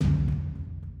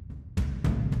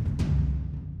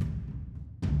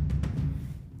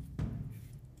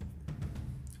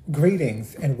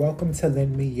Greetings and welcome to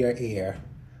Lend Me Your Ear,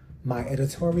 my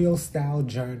editorial style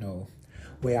journal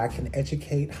where I can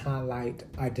educate, highlight,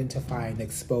 identify, and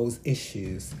expose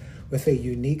issues with a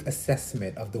unique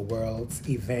assessment of the world's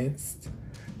events,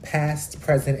 past,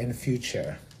 present, and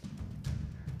future.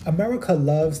 America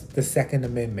loves the Second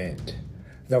Amendment,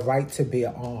 the right to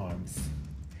bear arms.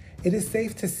 It is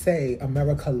safe to say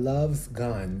America loves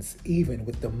guns, even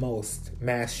with the most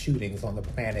mass shootings on the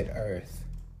planet Earth.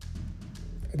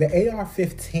 The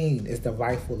AR-15 is the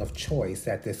rifle of choice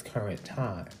at this current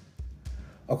time.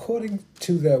 According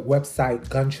to the website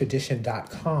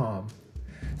guntradition.com,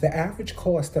 the average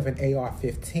cost of an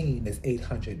AR-15 is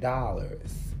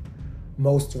 $800.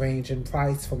 Most range in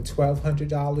price from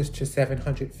 $1,200 to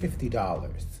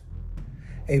 $750.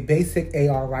 A basic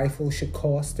AR rifle should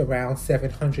cost around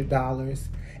 $700,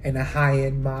 and a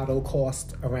high-end model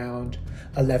costs around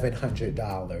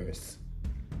 $1,100.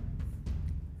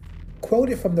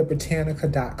 Quoted from the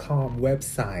Britannica.com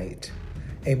website,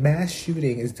 a mass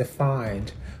shooting is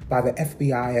defined by the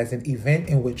FBI as an event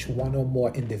in which one or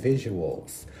more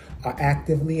individuals are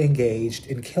actively engaged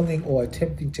in killing or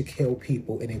attempting to kill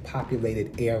people in a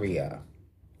populated area.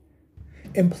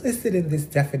 Implicit in this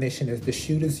definition is the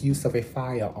shooter's use of a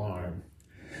firearm.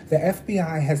 The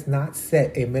FBI has not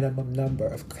set a minimum number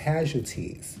of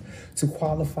casualties to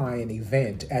qualify an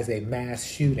event as a mass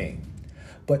shooting,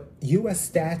 but U.S.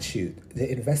 statute, the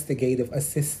Investigative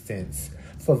Assistance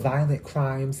for Violent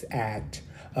Crimes Act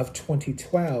of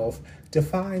 2012,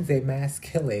 defines a mass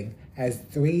killing as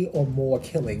 3 or more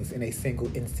killings in a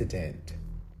single incident.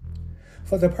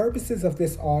 For the purposes of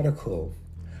this article,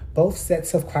 both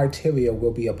sets of criteria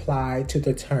will be applied to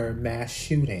the term mass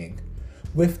shooting,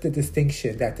 with the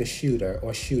distinction that the shooter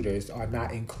or shooters are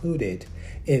not included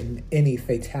in any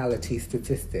fatality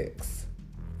statistics.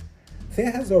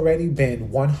 There has already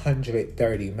been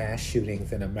 130 mass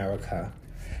shootings in America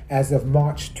as of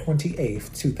March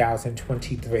 28,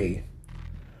 2023.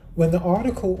 When the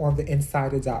article on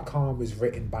theinsider.com was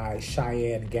written by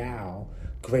Cheyenne Gow,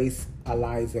 Grace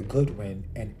Eliza Goodwin,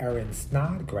 and Erin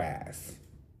Snodgrass,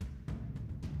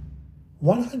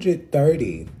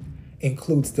 130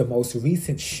 includes the most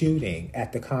recent shooting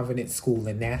at the Convent School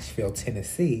in Nashville,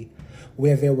 Tennessee,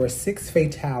 where there were 6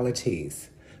 fatalities,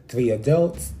 3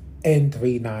 adults and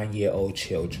 3 9-year-old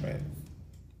children.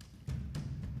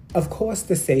 Of course,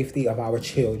 the safety of our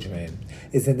children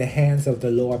is in the hands of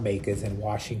the lawmakers in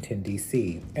Washington,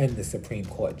 D.C. and the Supreme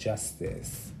Court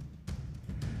Justice.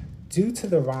 Due to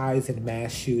the rise in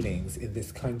mass shootings in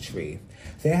this country,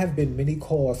 there have been many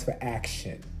calls for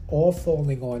action, all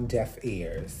falling on deaf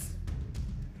ears.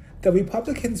 The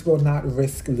Republicans will not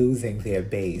risk losing their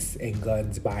base in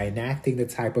guns by enacting the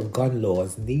type of gun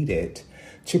laws needed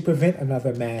to prevent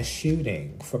another mass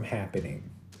shooting from happening.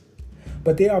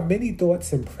 But there are many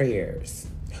thoughts and prayers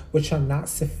which are not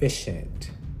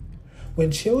sufficient.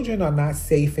 When children are not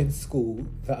safe in school,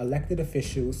 the elected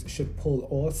officials should pull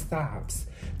all stops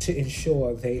to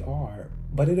ensure they are.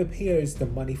 But it appears the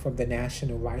money from the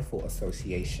National Rifle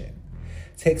Association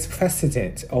takes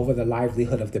precedent over the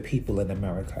livelihood of the people in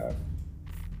America.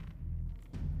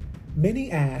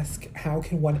 Many ask, how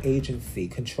can one agency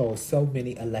control so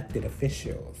many elected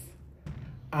officials?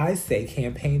 I say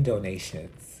campaign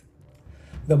donations.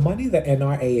 The money the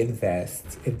NRA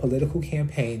invests in political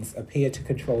campaigns appear to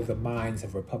control the minds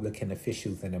of Republican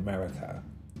officials in America.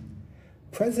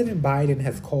 President Biden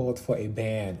has called for a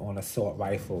ban on assault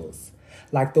rifles,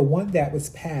 like the one that was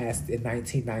passed in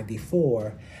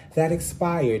 1994 that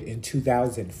expired in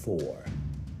 2004,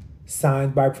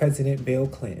 signed by President Bill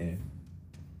Clinton.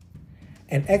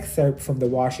 An excerpt from the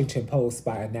Washington Post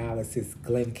by analysis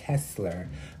Glenn Kessler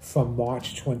from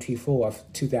March 24,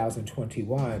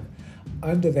 2021,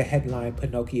 under the headline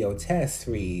Pinocchio Test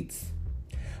reads,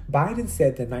 Biden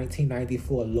said the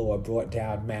 1994 law brought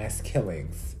down mass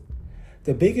killings.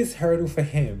 The biggest hurdle for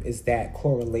him is that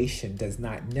correlation does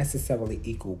not necessarily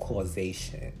equal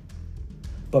causation.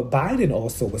 But Biden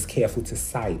also was careful to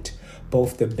cite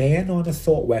both the ban on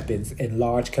assault weapons and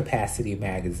large capacity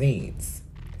magazines.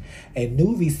 And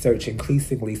new research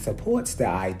increasingly supports the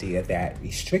idea that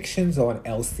restrictions on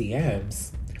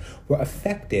LCMs were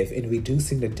effective in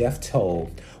reducing the death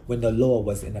toll when the law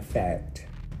was in effect.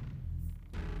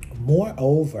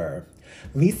 Moreover,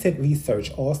 recent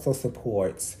research also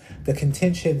supports the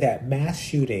contention that mass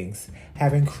shootings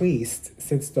have increased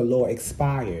since the law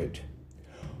expired.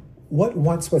 What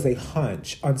once was a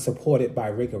hunch unsupported by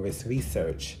rigorous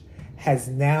research has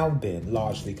now been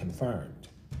largely confirmed.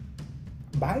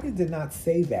 Biden did not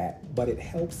say that, but it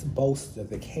helps bolster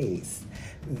the case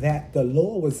that the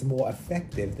law was more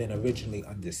effective than originally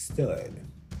understood.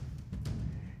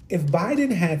 If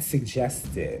Biden had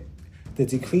suggested the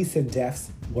decrease in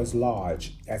deaths was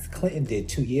large, as Clinton did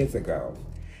 2 years ago,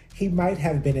 he might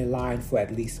have been in line for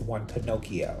at least one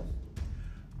Pinocchio.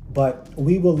 But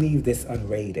we will leave this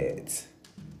unrated.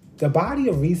 The body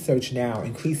of research now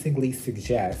increasingly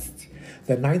suggests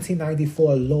the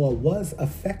 1994 law was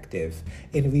effective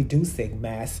in reducing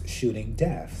mass shooting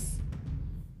deaths.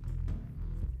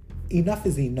 Enough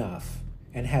is enough,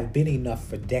 and have been enough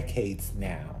for decades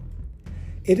now.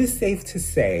 It is safe to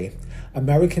say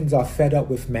Americans are fed up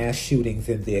with mass shootings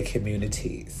in their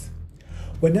communities.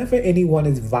 Whenever anyone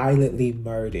is violently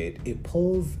murdered, it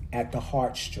pulls at the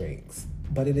heartstrings,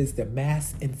 but it is the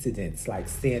mass incidents like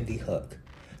Sandy Hook,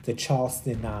 the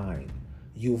Charleston 9,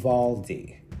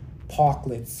 Uvalde,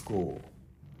 Parkland School,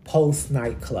 Post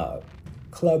Nightclub,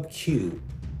 Club Q,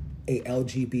 a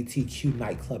LGBTQ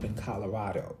nightclub in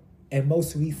Colorado, and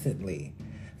most recently,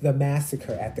 the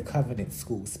massacre at the Covenant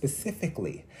School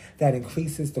specifically, that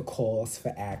increases the calls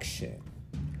for action.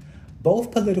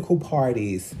 Both political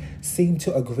parties seem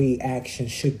to agree action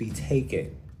should be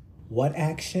taken. What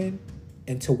action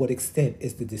and to what extent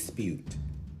is the dispute?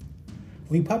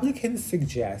 Republicans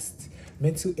suggest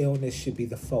mental illness should be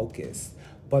the focus,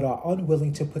 but are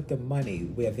unwilling to put the money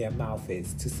where their mouth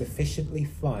is to sufficiently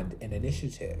fund an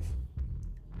initiative.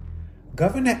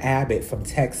 Governor Abbott from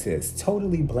Texas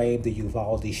totally blamed the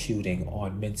Uvalde shooting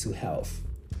on mental health.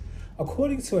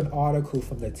 According to an article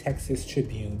from the Texas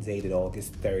Tribune dated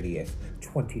August 30th,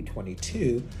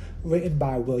 2022, written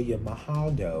by William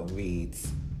Mahaldo,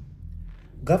 reads,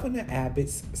 Governor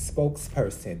Abbott's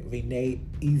spokesperson, Renee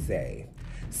Eze,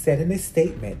 said in a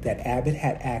statement that Abbott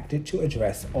had acted to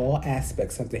address all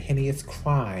aspects of the heinous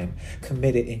crime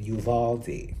committed in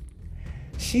Uvalde.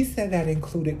 She said that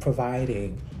included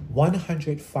providing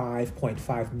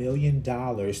 $105.5 million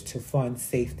to fund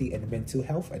safety and mental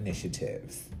health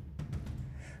initiatives.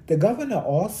 The governor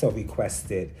also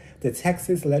requested the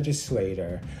Texas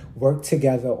legislature work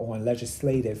together on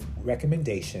legislative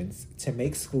recommendations to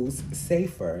make schools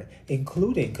safer,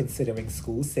 including considering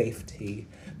school safety,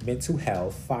 mental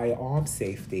health, firearm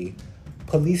safety,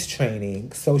 police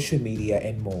training, social media,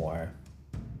 and more.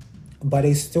 But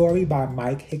a story by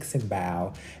Mike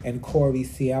Hixenbaugh and Corey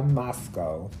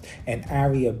Siamasco and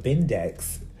Aria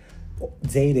Bindex,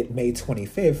 dated May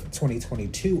 25th,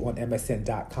 2022 on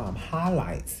MSN.com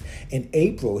highlights, in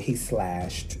April he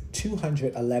slashed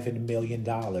 $211 million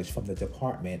from the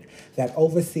department that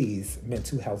oversees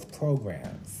mental health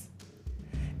programs.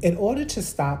 In order to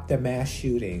stop the mass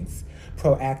shootings,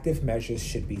 proactive measures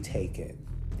should be taken.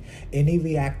 Any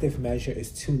reactive measure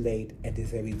is too late and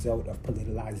is a result of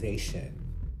politicization.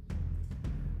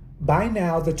 By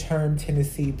now, the term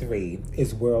Tennessee 3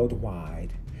 is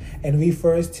worldwide and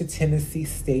refers to Tennessee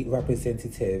state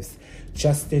representatives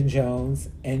Justin Jones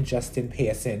and Justin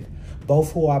Pearson,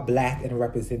 both who are Black, and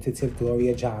Representative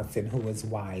Gloria Johnson, who is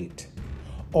white.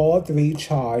 All three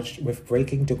charged with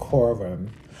breaking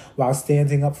decorum while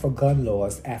standing up for gun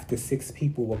laws after 6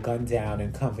 people were gunned down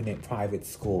in Covenant Private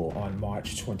School on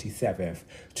March 27,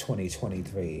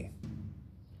 2023.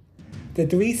 The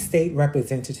 3 state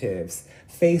representatives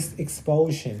faced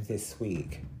expulsion this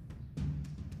week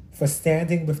for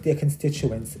standing with their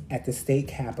constituents at the state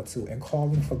capitol and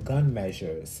calling for gun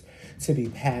measures to be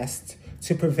passed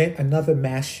to prevent another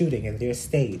mass shooting in their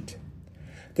state.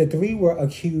 The 3 were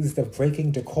accused of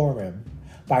breaking decorum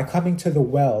by coming to the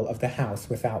well of the House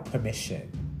without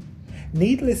permission.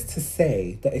 Needless to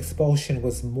say, the expulsion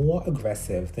was more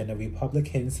aggressive than the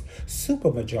Republicans'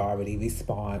 supermajority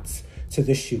response to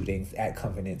the shootings at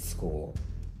Covenant School.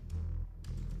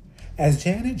 As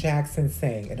Janet Jackson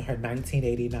sang in her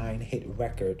 1989 hit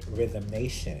record, Rhythm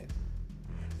Nation,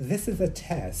 "This is a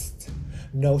test.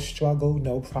 No struggle,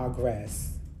 no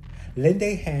progress. Lend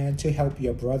a hand to help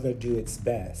your brother do its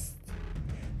best.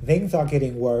 Things are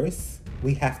getting worse.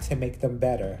 We have to make them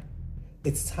better.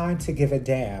 It's time to give a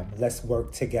damn. Let's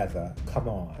work together. Come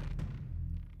on."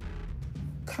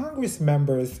 Congress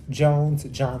members Jones,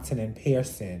 Johnson, and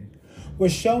Pearson were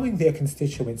showing their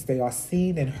constituents they are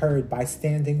seen and heard by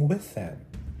standing with them.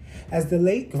 As the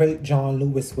late, great John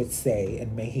Lewis would say,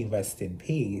 and may he rest in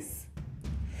peace,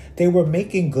 they were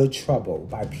making good trouble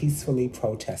by peacefully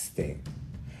protesting.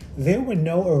 There were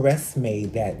no arrests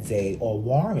made that day or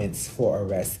warrants for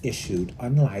arrests issued,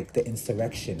 unlike the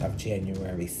insurrection of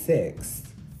January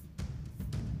 6th.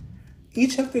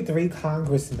 Each of the 3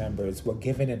 Congress members were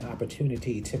given an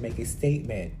opportunity to make a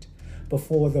statement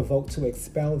before the vote to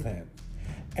expel them,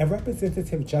 and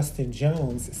Representative Justin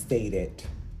Jones stated,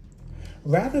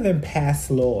 Rather than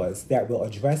pass laws that will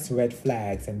address red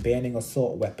flags and banning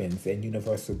assault weapons and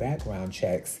universal background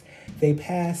checks, they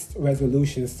passed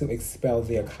resolutions to expel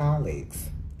their colleagues.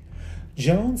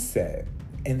 Jones said,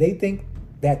 and they think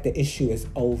that the issue is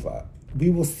over.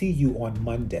 We will see you on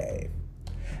Monday.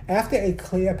 After a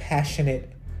clear,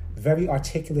 passionate, very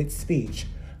articulate speech,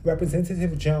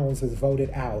 Representative Jones was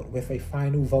voted out with a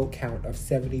final vote count of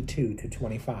 72 to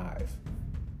 25.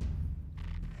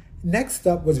 Next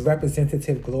up was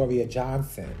Representative Gloria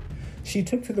Johnson. She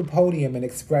took to the podium and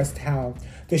expressed how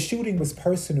the shooting was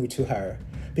personal to her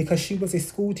because she was a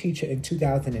school teacher in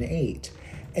 2008,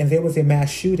 and there was a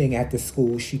mass shooting at the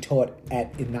school she taught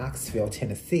at in Knoxville,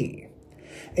 Tennessee.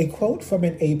 A quote from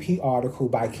an AP article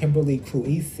by Kimberly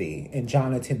Cruisi and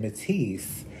Jonathan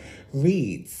Matisse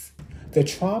reads, "The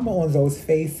trauma on those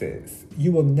faces,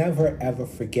 you will never ever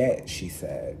forget," she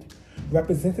said.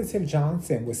 Representative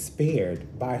Johnson was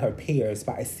spared by her peers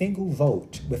by a single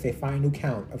vote with a final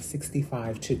count of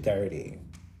 65 to 30.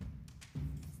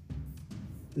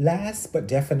 Last but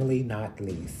definitely not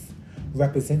least,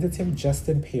 Representative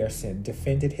Justin Pearson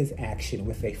defended his action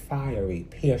with a fiery,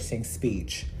 piercing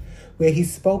speech, where he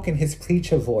spoke in his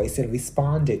preacher voice and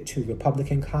responded to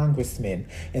Republican congressmen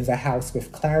in the House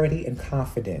with clarity and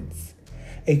confidence.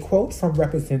 A quote from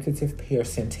Representative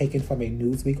Pearson taken from a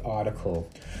Newsweek article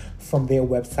from their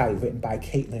website written by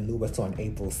Caitlin Lewis on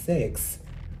April 6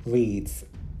 reads,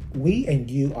 "We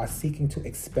and you are seeking to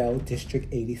expel District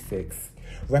 86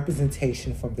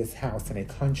 representation from this House in a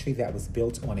country that was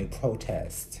built on a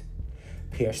protest."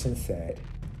 Pearson said,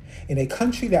 "In a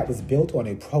country that was built on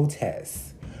a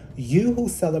protest, you who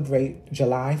celebrate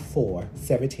July 4,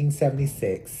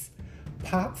 1776,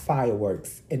 pop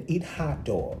fireworks and eat hot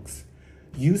dogs,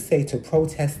 you say to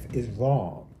protest is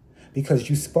wrong because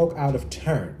you spoke out of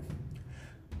turn.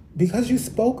 Because you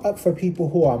spoke up for people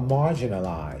who are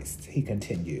marginalized," he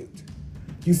continued.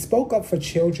 "You spoke up for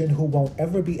children who won't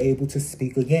ever be able to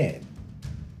speak again.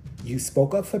 You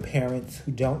spoke up for parents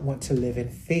who don't want to live in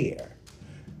fear.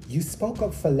 You spoke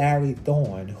up for Larry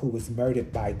Thorne, who was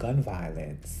murdered by gun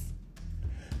violence.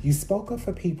 You spoke up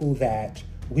for people that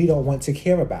we don't want to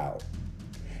care about.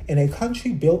 In a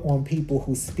country built on people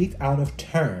who speak out of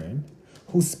turn,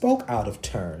 who spoke out of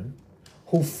turn,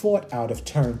 who fought out of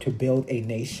turn to build a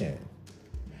nation.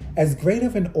 As great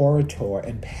of an orator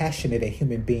and passionate a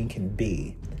human being can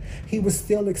be, he was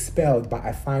still expelled by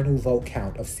a final vote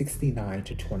count of 69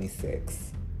 to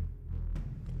 26.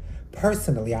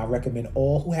 Personally, I recommend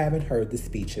all who haven't heard the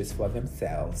speeches for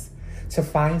themselves to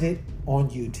find it on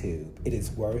YouTube. It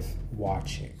is worth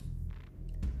watching.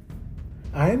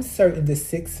 I am certain the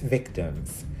 6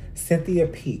 victims, Cynthia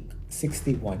Peak,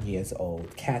 61 years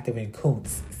old, Catherine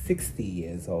Kuntz, 60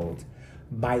 years old,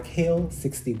 Mike Hill,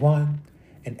 61,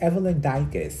 and Evelyn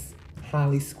Dykes,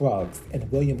 Holly Scruggs, and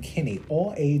William Kinney,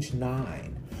 all age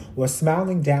 9, were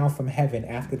smiling down from heaven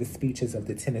after the speeches of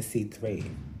the Tennessee Three.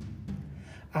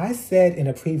 I said in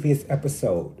a previous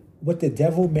episode, what the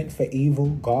devil meant for evil,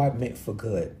 God meant for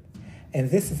good. And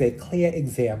this is a clear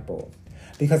example,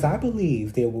 because I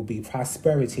believe there will be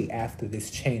prosperity after this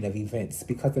chain of events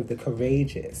because of the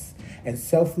courageous and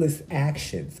selfless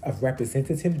actions of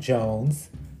Representative Jones,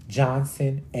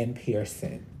 Johnson, and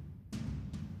Pearson.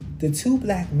 The 2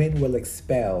 black men were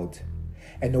expelled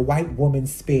and the white woman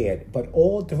spared, but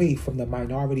all 3 from the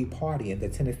minority party in the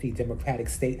Tennessee Democratic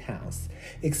State House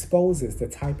exposes the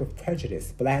type of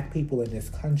prejudice black people in this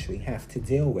country have to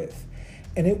deal with.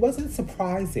 And it wasn't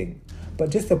surprising,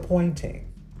 but disappointing,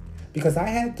 because I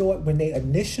had thought when they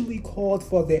initially called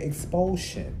for their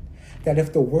expulsion that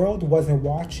if the world wasn't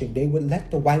watching, they would let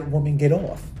the white woman get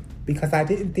off, because I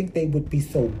didn't think they would be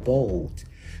so bold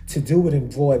to do it in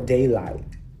broad daylight.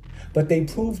 But they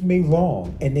proved me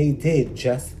wrong, and they did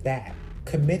just that,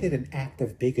 committed an act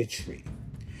of bigotry,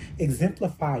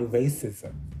 exemplified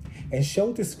racism, and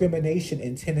showed discrimination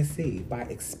in Tennessee by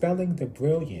expelling the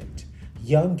brilliant,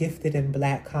 young, gifted, and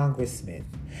black congressmen,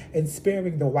 and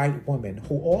sparing the white woman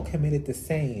who all committed the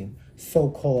same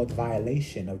so-called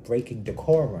violation of breaking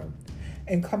decorum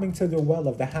and coming to the well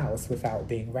of the House without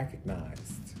being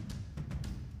recognized.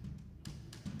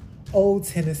 Old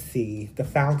Tennessee, the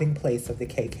founding place of the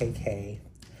KKK.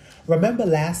 Remember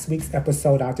last week's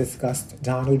episode I discussed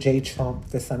Donald J. Trump,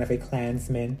 the son of a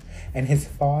Klansman, and his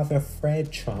father,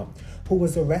 Fred Trump, who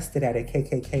was arrested at a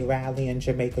KKK rally in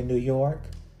Jamaica, New York?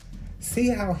 See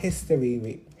how history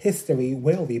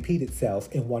will repeat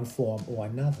itself in one form or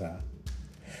another.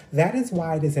 That is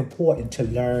why it is important to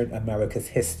learn America's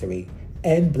history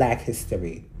and Black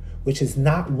history, which is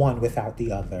not one without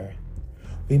the other.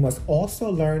 We must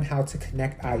also learn how to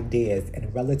connect ideas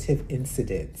and relative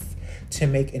incidents to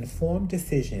make informed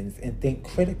decisions and think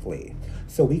critically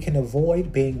so we can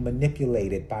avoid being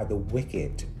manipulated by the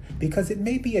wicked, because it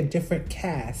may be a different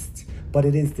cast, but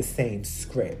it is the same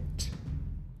script.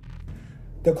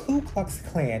 The Ku Klux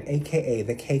Klan, aka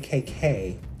the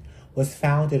KKK, was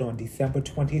founded on December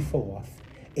 24th,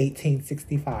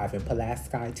 1865 in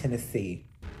Pulaski, Tennessee,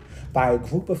 by a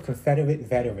group of Confederate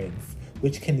veterans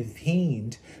which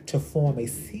convened to form a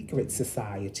secret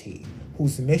society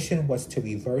whose mission was to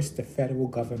reverse the federal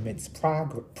government's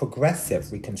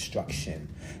progressive Reconstruction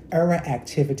era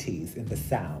activities in the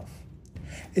South,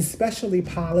 especially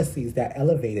policies that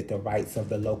elevated the rights of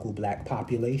the local Black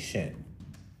population.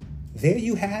 There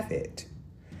you have it.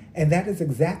 And that is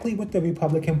exactly what the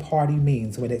Republican Party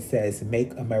means when it says,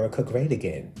 "Make America Great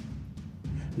Again."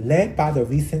 Led by the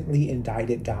recently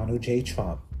indicted Donald J.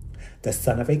 Trump, the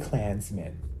son of a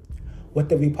Klansman, what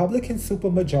the Republican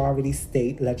supermajority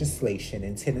state legislation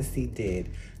in Tennessee did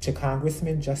to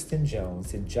Congressman Justin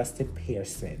Jones and Justin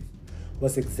Pearson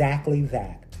was exactly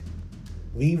that: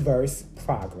 reverse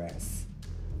progress.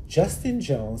 Justin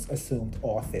Jones assumed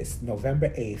office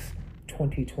November 8th,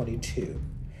 2022,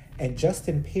 and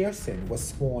Justin Pearson was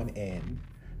sworn in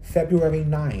February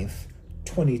 9th,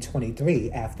 2023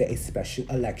 after a special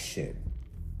election.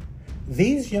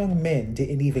 These young men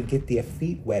didn't even get their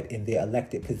feet wet in their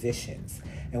elected positions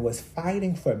and was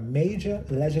fighting for major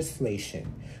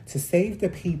legislation to save the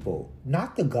people,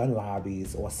 not the gun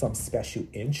lobbies or some special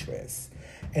interests,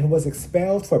 and was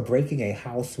expelled for breaking a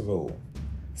House rule.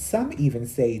 Some even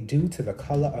say due to the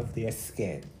color of their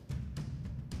skin.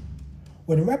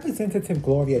 When Representative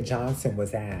Gloria Johnson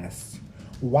was asked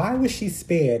why was she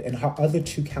spared and her other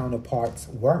two counterparts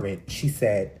weren't, she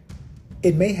said,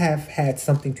 "It may have had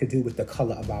something to do with the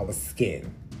color of our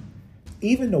skin."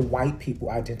 Even the white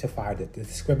people identified the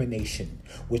discrimination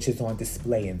which is on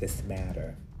display in this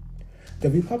matter. The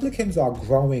Republicans are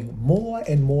growing more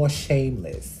and more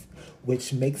shameless,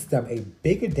 which makes them a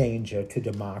bigger danger to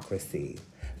democracy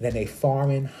than a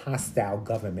foreign hostile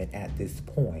government at this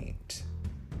point.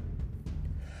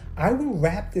 I will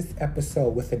wrap this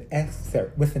episode with an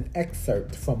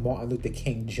excerpt from Martin Luther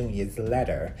King Jr.'s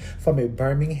letter from a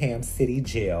Birmingham city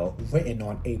jail written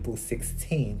on April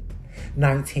 16,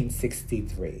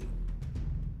 1963.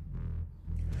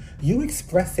 "You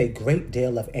express a great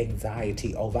deal of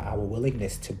anxiety over our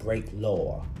willingness to break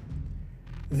law.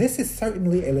 This is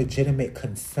certainly a legitimate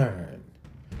concern.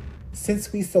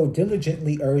 Since we so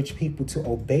diligently urge people to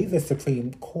obey the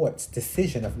Supreme Court's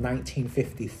decision of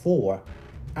 1954,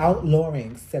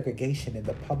 outlawing segregation in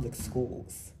the public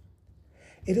schools,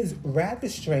 it is rather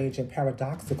strange and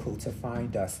paradoxical to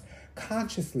find us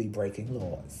consciously breaking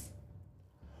laws.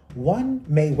 One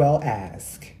may well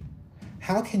ask,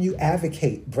 how can you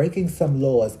advocate breaking some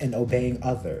laws and obeying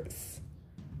others?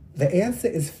 The answer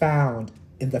is found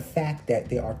in the fact that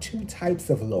there are two types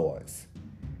of laws.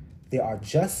 There are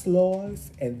just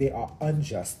laws and there are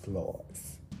unjust laws.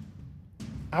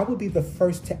 I will be the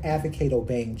first to advocate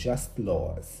obeying just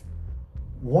laws.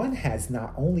 One has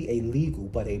not only a legal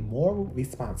but a moral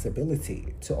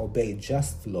responsibility to obey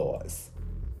just laws.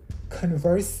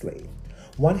 Conversely,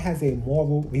 one has a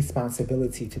moral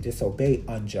responsibility to disobey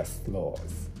unjust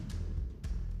laws.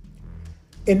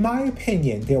 In my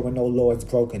opinion, there were no laws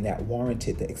broken that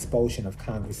warranted the expulsion of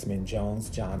Congressman Jones,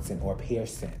 Johnson, or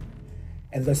Pearson,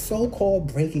 and the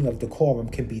so-called breaking of decorum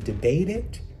can be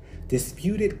debated,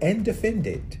 disputed, and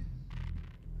defended.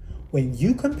 When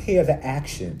you compare the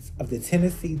actions of the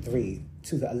Tennessee Three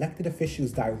to the elected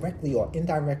officials directly or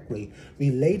indirectly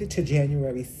related to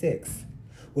January 6th,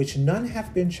 which none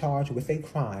have been charged with a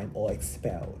crime or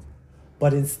expelled,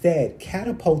 but instead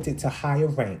catapulted to higher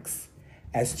ranks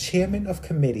as chairmen of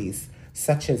committees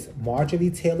such as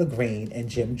Marjorie Taylor Greene and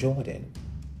Jim Jordan.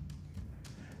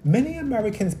 Many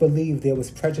Americans believe there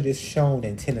was prejudice shown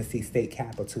in Tennessee State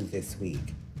Capitol this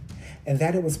week, and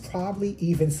that it was probably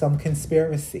even some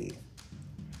conspiracy.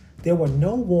 There were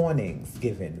no warnings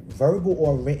given, verbal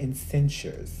or written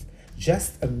censures,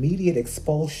 just immediate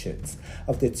expulsions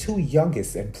of the two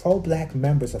youngest and pro-Black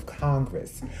members of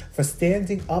Congress for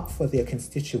standing up for their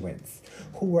constituents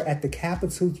who were at the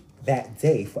Capitol that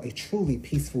day for a truly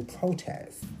peaceful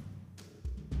protest.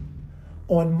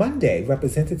 On Monday,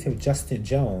 Representative Justin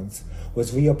Jones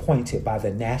was reappointed by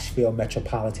the Nashville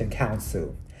Metropolitan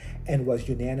Council and was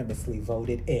unanimously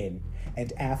voted in,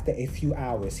 and after a few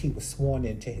hours, he was sworn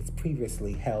into his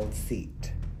previously held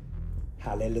seat.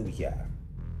 Hallelujah.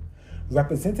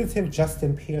 Representative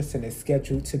Justin Pearson is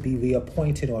scheduled to be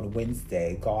reappointed on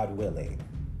Wednesday, God willing.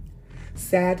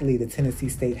 Sadly, the Tennessee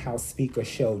State House Speaker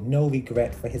showed no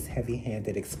regret for his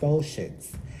heavy-handed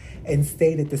expulsions and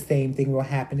stated the same thing will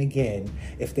happen again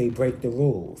if they break the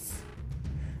rules,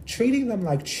 treating them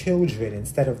like children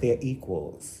instead of their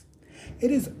equals.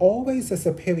 It is always a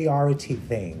superiority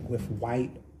thing with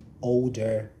white,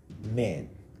 older men.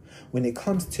 When it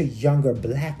comes to younger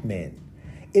black men,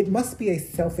 it must be a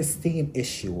self-esteem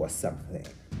issue or something.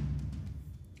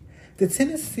 The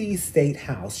Tennessee State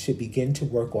House should begin to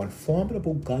work on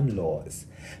formidable gun laws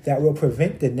that will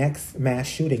prevent the next mass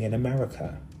shooting in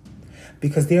America.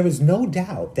 Because there is no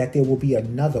doubt that there will be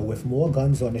another with more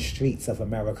guns on the streets of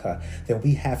America than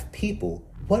we have people.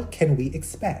 What can we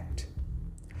expect?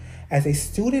 As a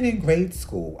student in grade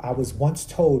school, I was once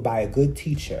told by a good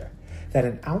teacher that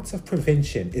an ounce of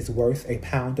prevention is worth a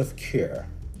pound of cure.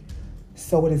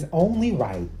 So it is only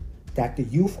right that the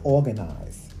youth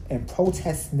organize and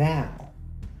protest now,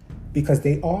 because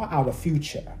they are our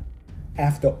future.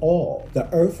 After all,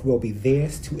 the earth will be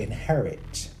theirs to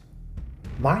inherit.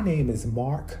 My name is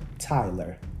Mark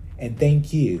Tyler, and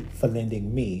thank you for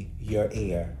lending me your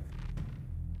ear.